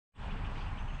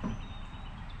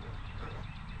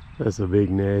That's a big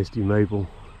nasty maple.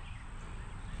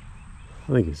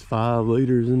 I think it's 5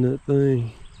 liters in that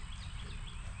thing.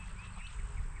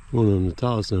 One of them, the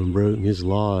top some broke and it's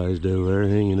lodged over there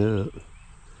hanging up.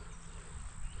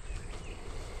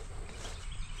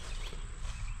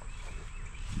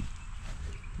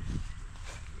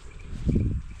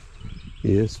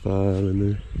 Yeah, it's 5 in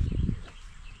there.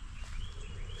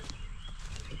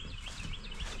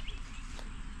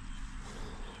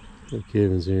 So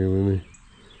Kevin's here with me.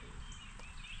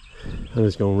 I'm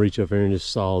just gonna reach up here and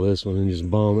just saw this one and just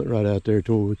bomb it right out there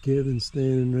toward where Kevin's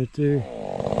standing right there.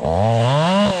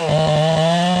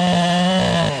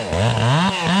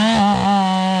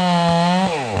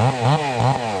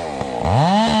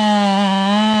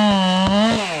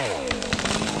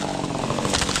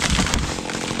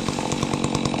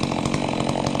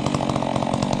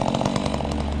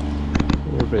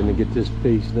 We're finna get this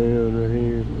piece down right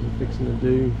here. What we're fixing to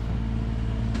do.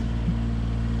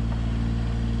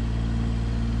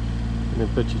 And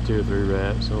then put you 2 or 3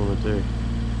 wraps on it there.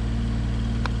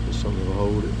 Just something to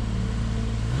hold it.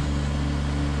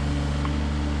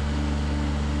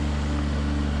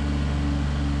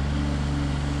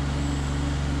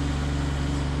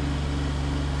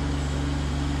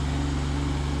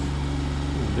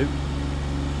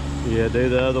 Yeah, do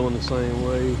the other one the same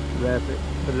way. Wrap it,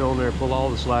 put it on there, pull all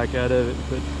the slack out of it, and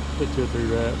put 2 or 3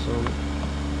 wraps on it.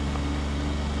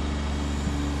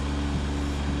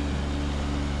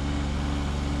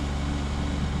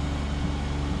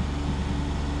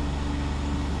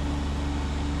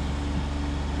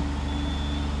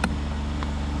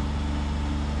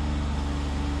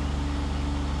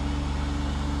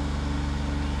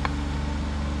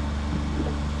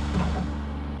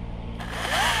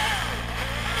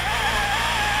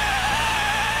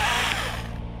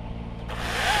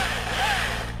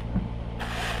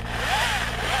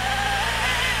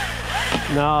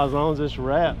 No, as long as it's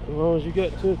wrapped, as long as you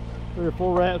get 2, 3 or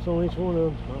 4 wraps on each one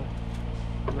of them.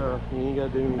 No, you ain't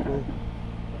got to do anything.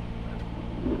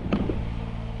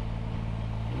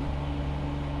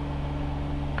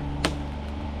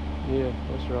 Yeah,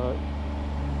 that's right.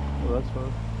 Well, that's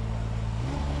fine.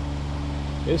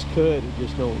 It's cut, it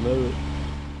just don't know it.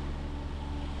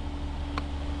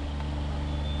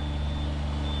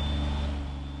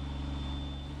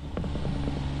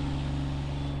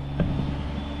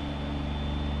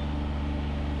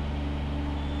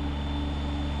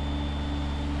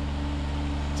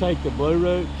 Take the blue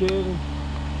rope, Kevin,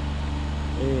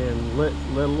 and let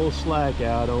a little slack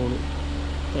out on it.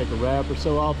 Take a wrap or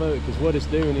so off of it, because what it's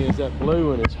doing is that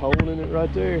blue and it's holding it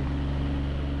right there.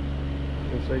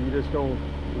 And so you're just gonna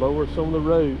lower some of the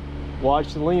rope.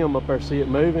 Watch the limb up there, see it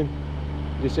moving.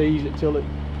 Just ease it till it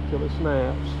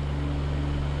snaps.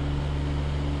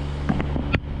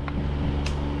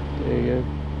 There you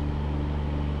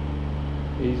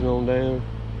go. Easing on down.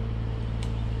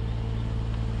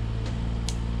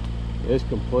 It's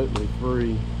completely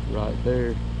free right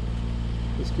there.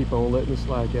 Just keep on letting the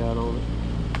slack out on it.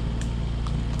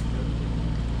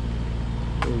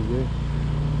 There you go.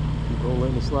 Keep on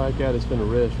letting the slack out. It's gonna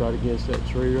rest right against that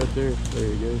tree right there. There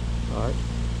you go. All right.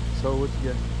 So what you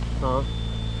got? Huh?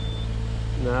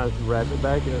 Now just wrap it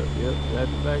back up. Yep, wrap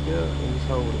it back up and just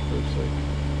hold it for a second.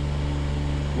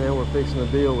 Now we're fixing to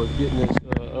deal with getting this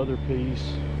other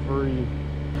piece free.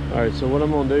 All right, so what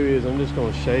I'm gonna do is I'm just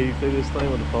gonna shave through this thing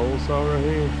with a pole saw right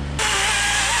here.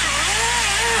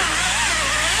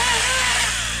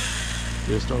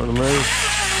 Just starting to move.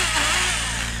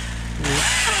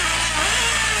 Yeah.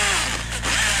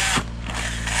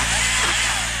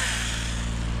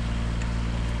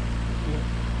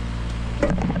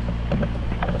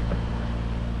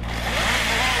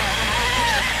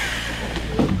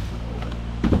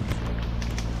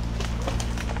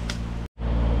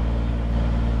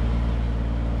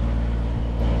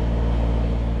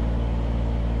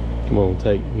 Come on,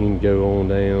 you can go on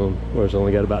down. Well, it's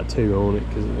only got about 2 on it,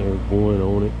 because there's 1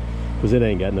 on it, because it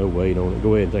ain't got no weight on it.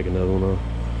 Go ahead and take another one off.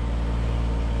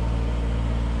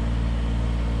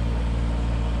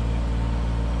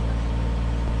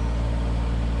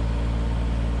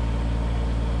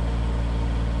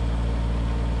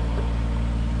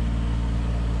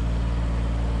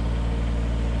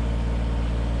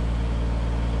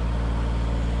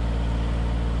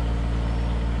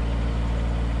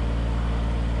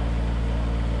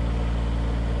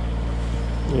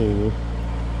 There you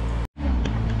go.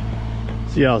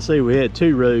 So y'all see we had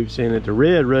 2 ropes in it. The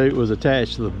red rope was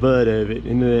attached to the butt of it,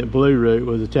 and then that blue rope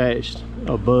was attached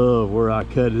above where I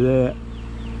cut it at.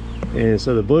 And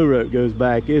so the blue rope goes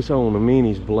back. It's on the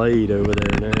Mini's blade over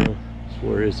there now. That's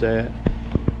where it's at.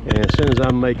 And as soon as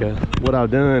I make what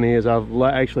I've done is I've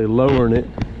actually lowering it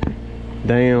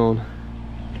down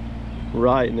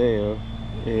right now,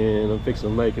 and I'm fixing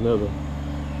to make another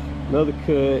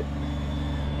cut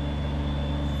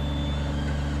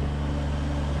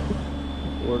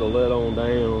where to let on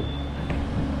down.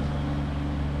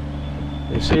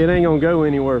 And see, it ain't gonna go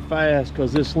anywhere fast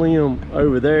because this limb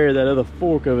over there, that other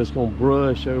fork of it's gonna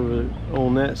brush over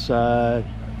on that side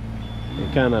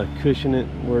and kind of cushion it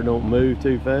where it don't move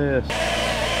too fast.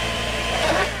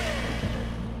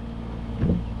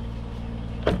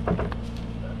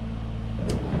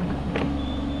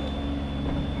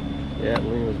 That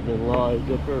limb's been lodged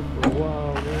up there for a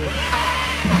while now.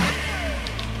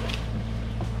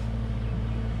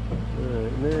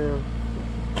 Alright, now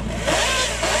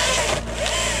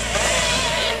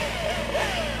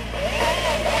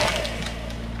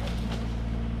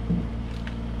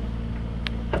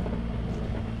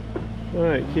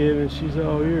alright, Kevin, she's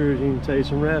all yours. You can take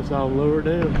some wraps off and lower it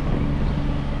down.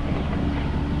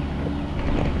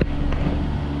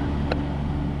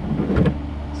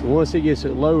 So once it gets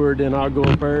it lowered, then I'll go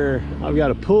up there. I've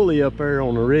got a pulley up there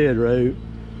on the red rope,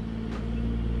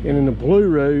 and then the blue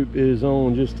rope is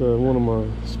on just one of my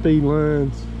speed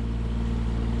lines.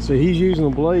 So he's using a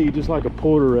blade just like a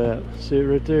porter wrap. See it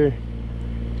right there?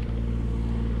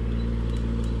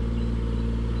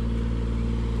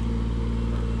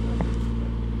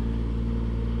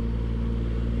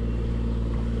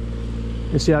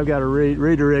 And see, I've got a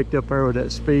redirect up there with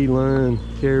that speed line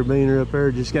carabiner up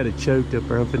there. Just got it choked up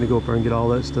there. I'm finna go up there and get all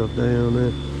that stuff down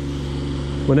there.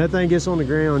 When that thing gets on the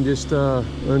ground, just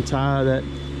untie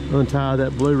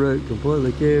that blue rope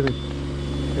completely, Kevin,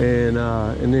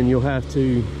 and then you'll have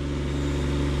to.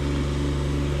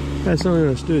 That's something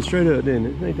that stood straight up, didn't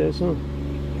it? Ain't that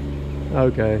something?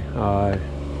 Okay, all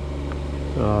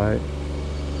right.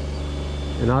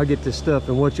 And I'll get this stuff.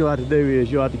 And what you'll have to do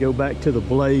is you'll have to go back to the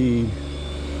blade,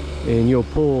 and you'll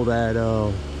pull that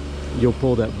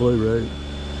blue rope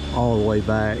all the way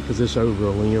back because it's over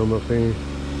a limb up here.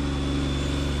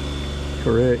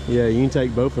 Correct. Yeah, you can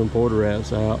take both of them porter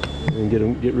wraps out and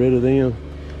get rid of them.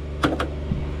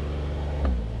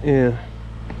 Yeah,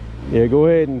 go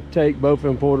ahead and take both of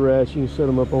them porter wraps. You can set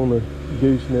them up on the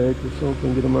gooseneck or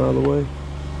something, get them out of the way.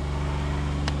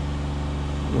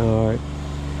 All right,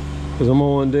 because I'm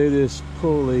going to do this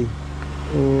pulley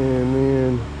and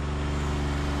then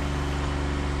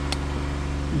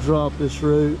drop this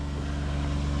rope.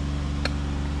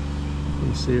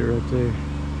 You see it right there.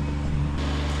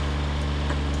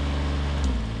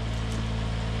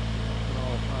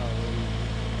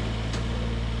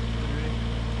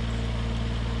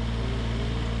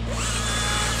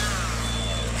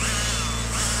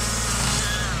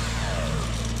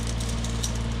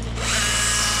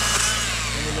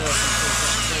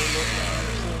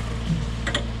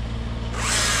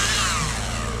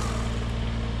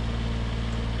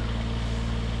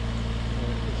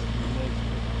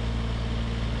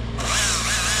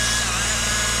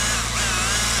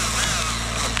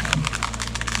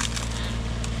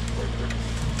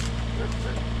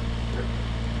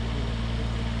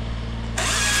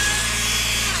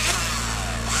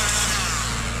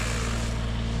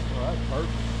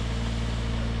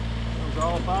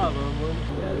 All 5 of them,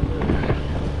 wasn't it?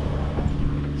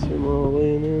 See them all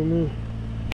laying in there.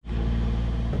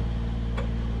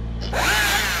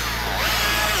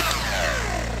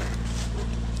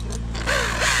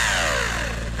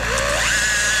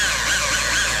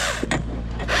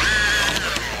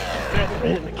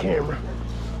 Hitting the camera.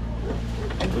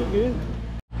 You good?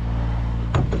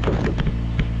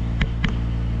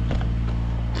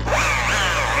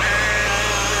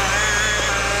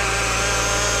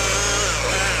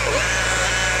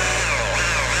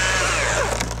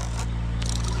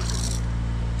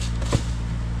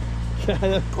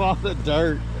 That cloth of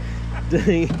dirt.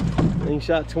 Dang, thing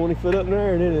shot 20 foot up in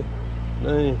there, didn't it?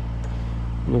 Dang. I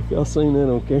don't know if y'all seen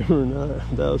that on camera or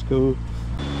not. That was cool. We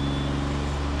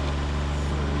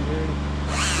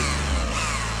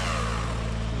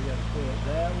got to put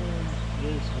that one,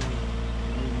 this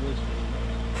one, and then this one.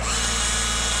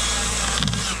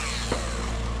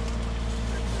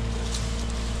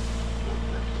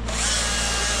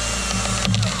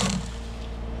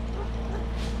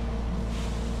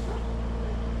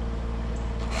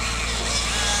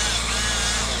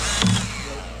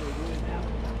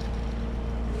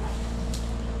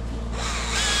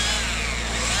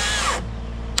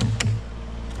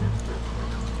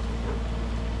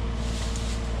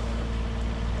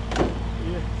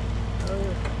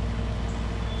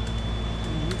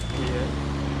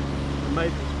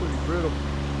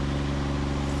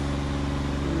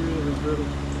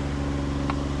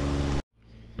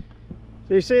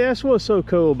 You see, that's what's so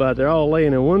cool about it. They're all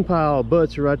laying in one pile of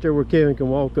butts right there where Kevin can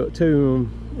walk up to them,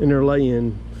 and they're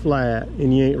laying flat,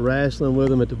 and you ain't wrestling with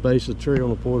them at the base of the tree on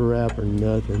the Porter wrap or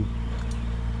nothing.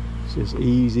 It's just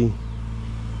easy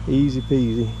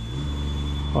peasy.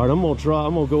 All right, I'm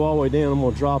gonna go all the way down. I'm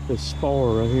gonna drop this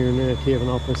spar right here and there, Kevin,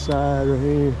 off the side right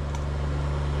here.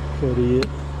 Cut it.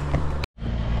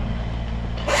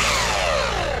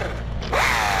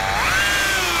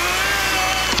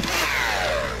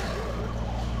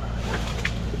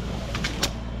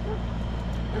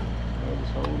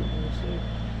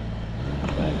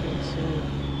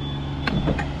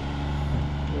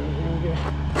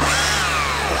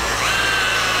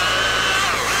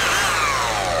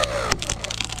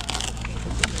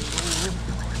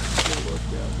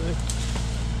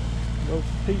 Both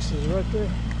pieces right there.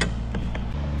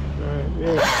 All right,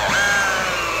 yeah.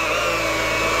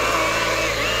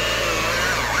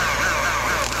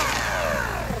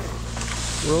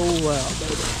 Roll out,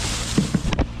 baby.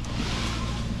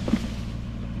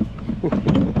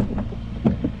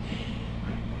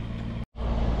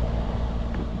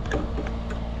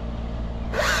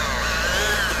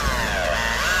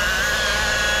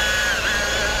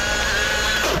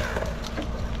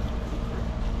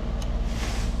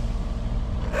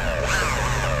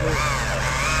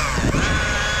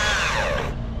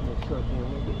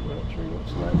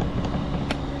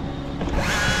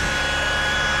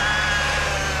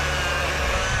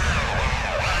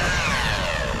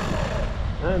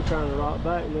 I'm trying to rock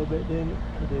back a little bit, didn't it?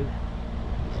 I did.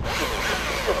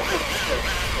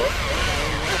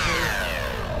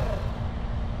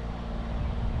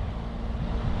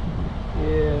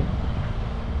 Yeah.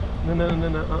 No,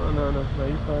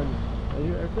 you're fine.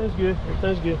 No, everything's good.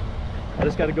 Everything's good. I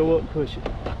just got to go up and push it.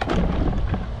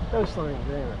 Those things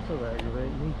there are so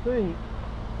aggravating.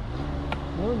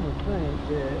 One would think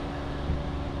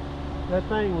that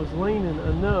thing was leaning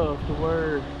enough to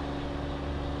where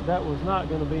that was not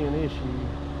going to be an issue.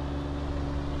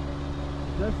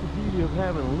 That's the beauty of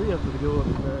having a lift to go up to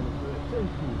 90 foot too.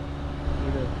 You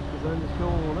know, because I'm just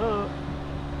going up.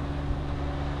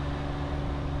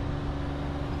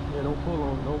 Yeah, don't pull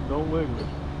on it, don't wiggle it.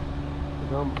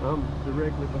 Because I'm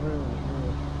directly behind it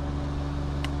now.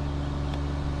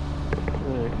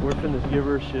 Alright, we're finna give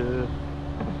her a shove.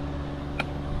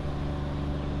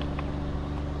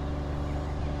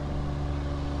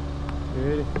 You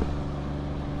ready?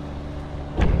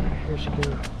 Here she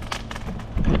goes.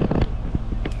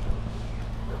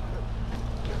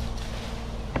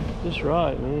 Just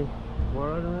right, man.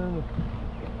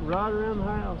 Right around the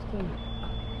house too.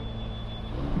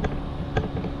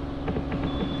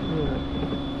 Yeah.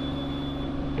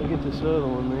 I'll get this other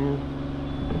one, man.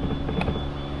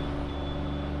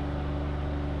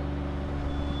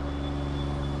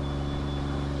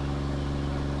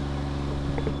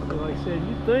 Like I said,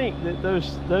 you'd think that those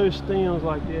stems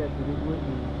like that it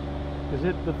wouldn't.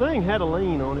 Because the thing had a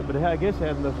lean on it, but I guess it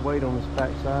had enough weight on this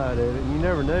back side of it. And you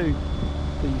never know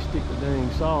till you stick the dang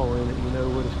saw in it, you know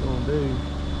what it's going to do.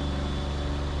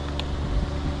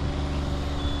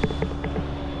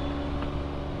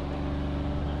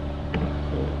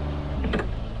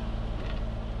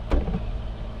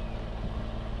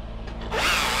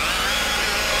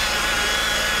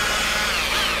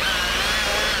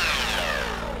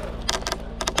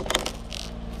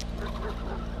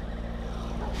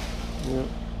 Yep,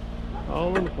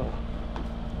 all in the pot.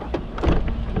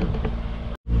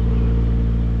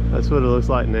 That's what it looks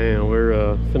like now.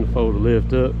 We're finna fold the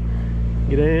lift up,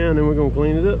 get down, and we're gonna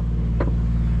clean it up.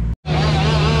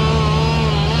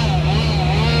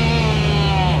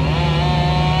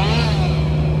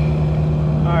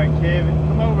 All right, Kevin,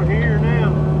 come over here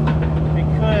now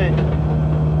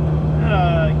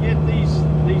and get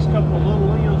these couple of little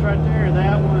limbs right there,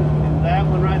 that one and that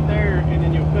one right there, and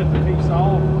then you'll cut the piece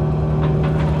off.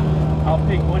 I'll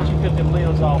pick, once you cut the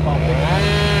limbs off, I'll pick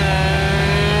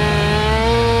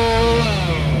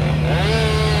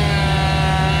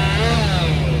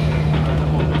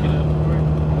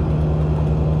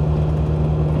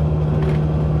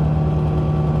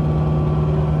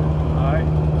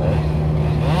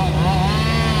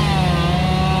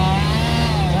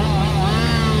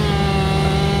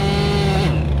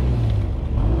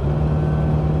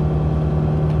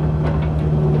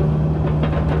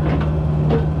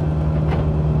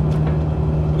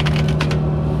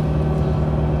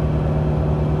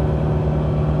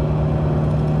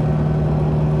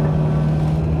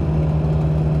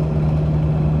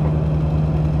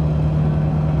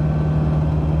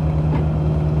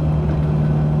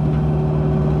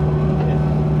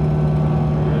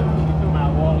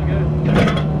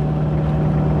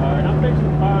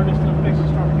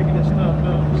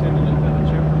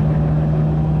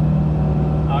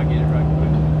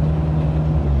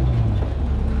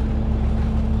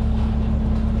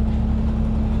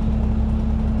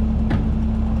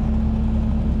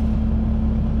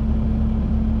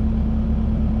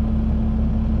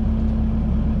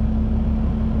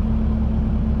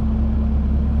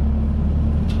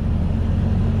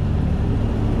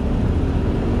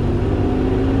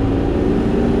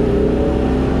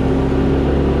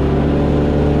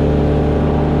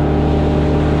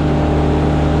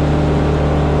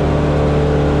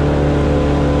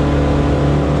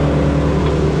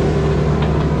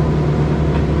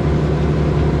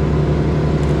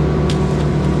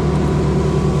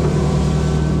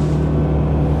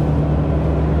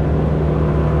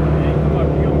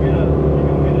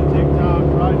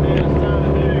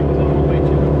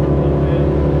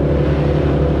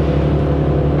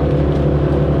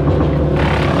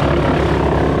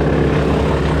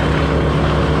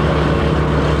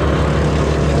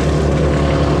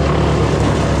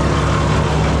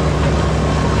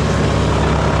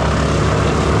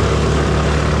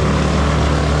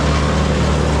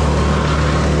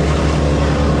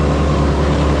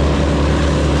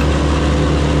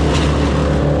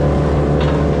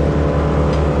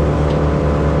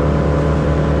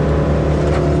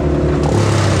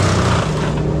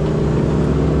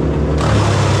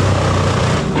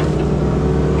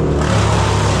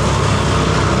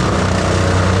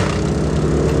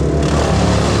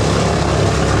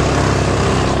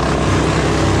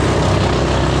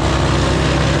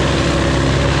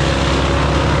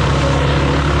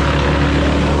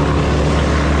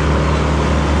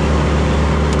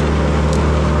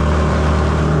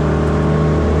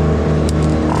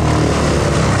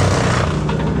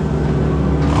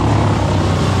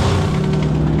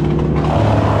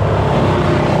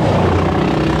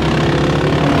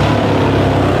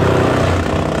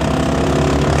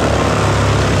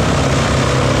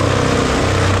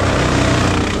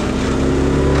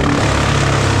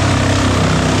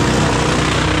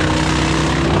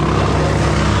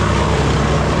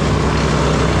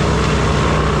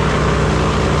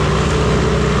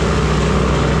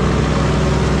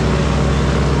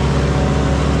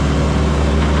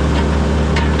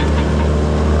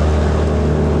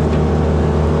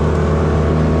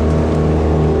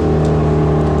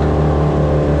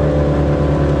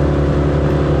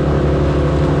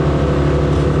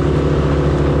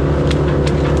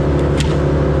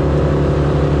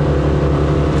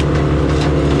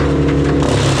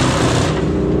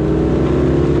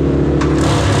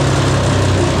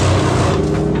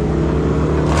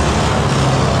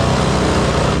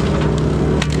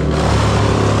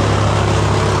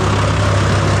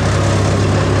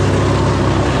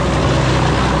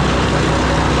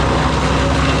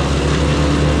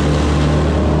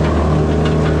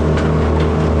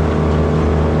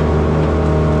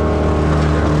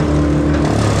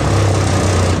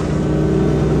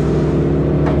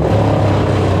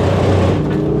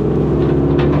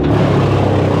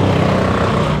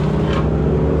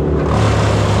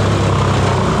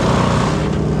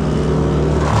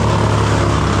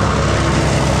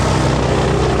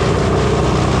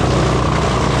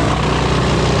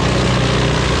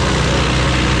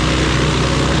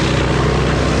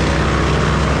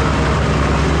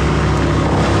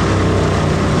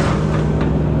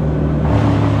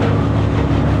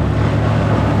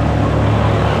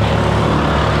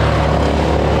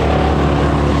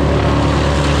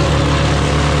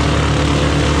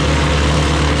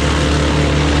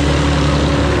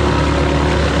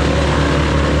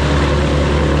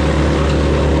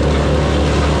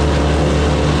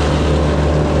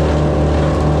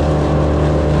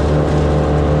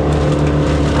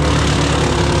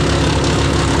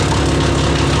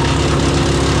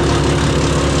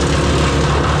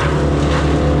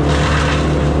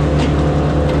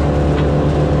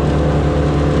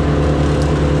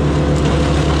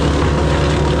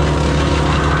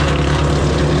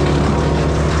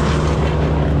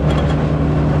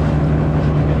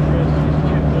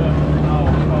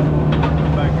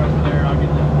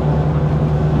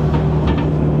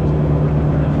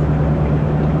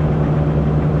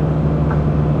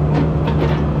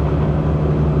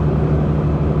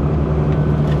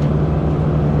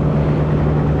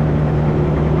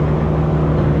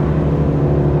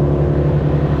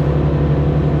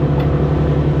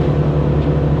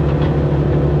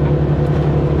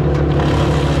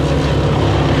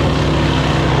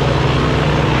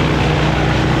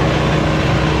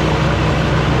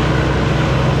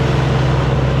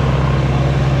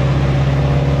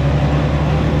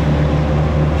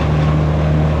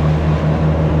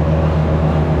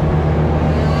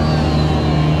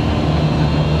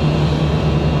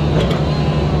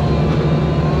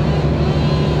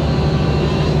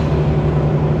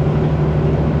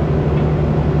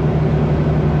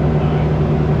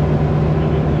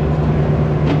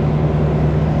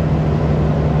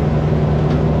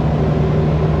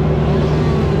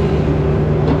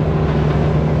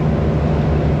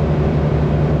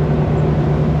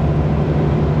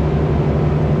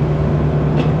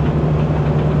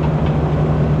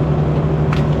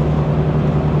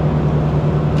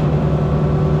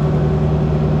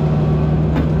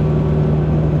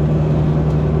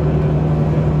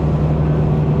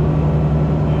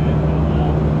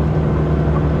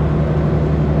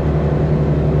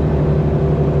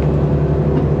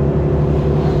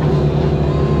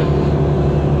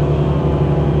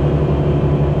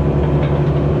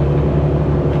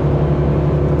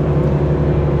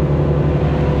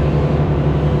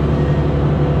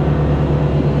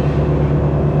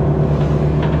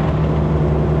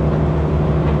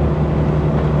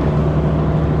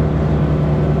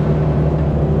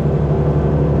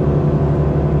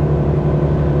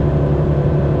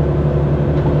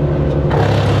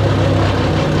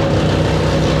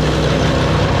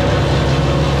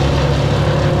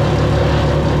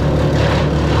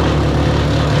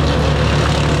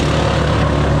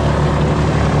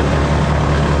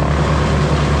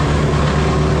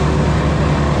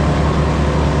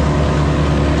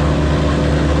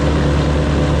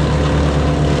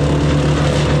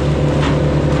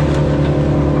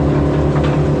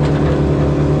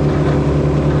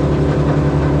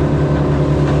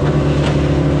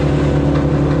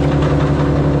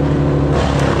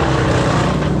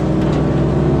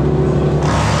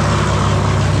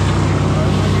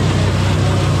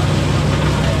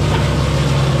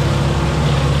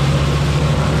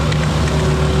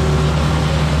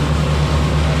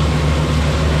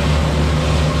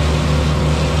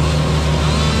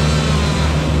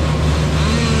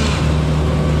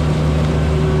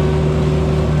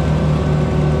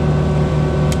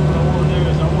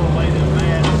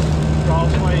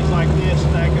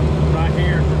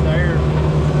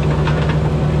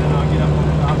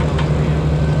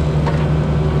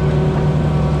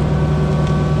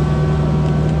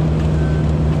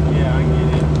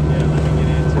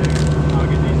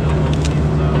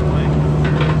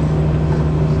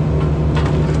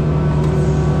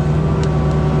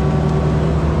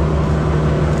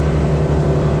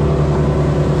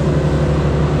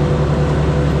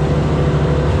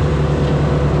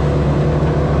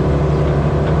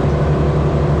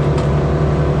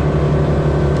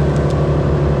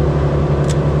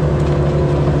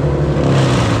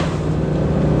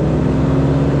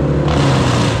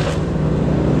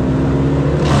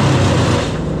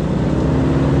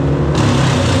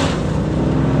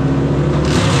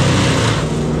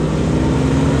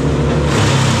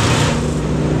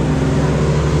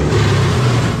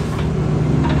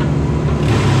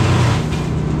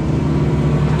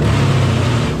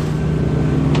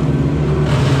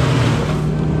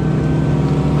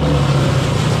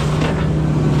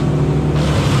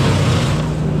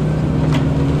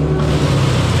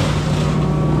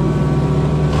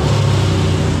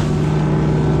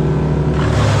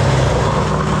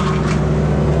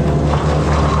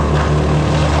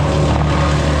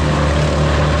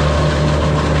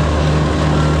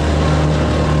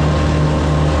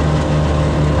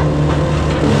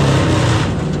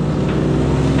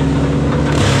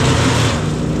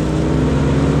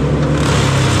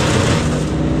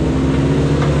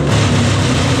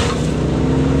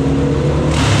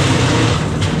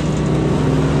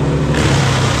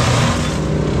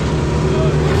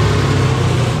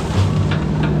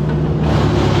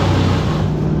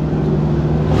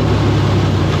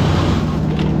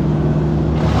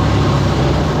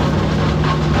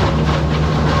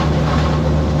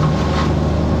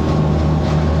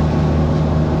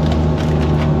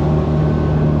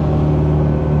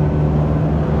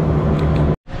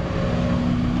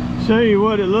Show you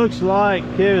what it looks like.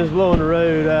 Kevin's blowing the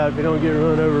road out if you don't get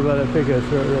run over by that pickup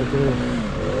truck right there.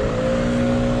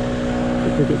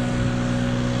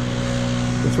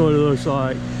 That's what it looks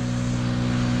like.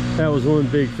 That was one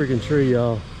big freaking tree,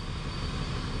 y'all.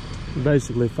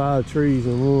 Basically 5 trees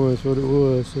in one is what it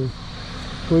was. So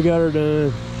we got her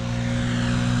done.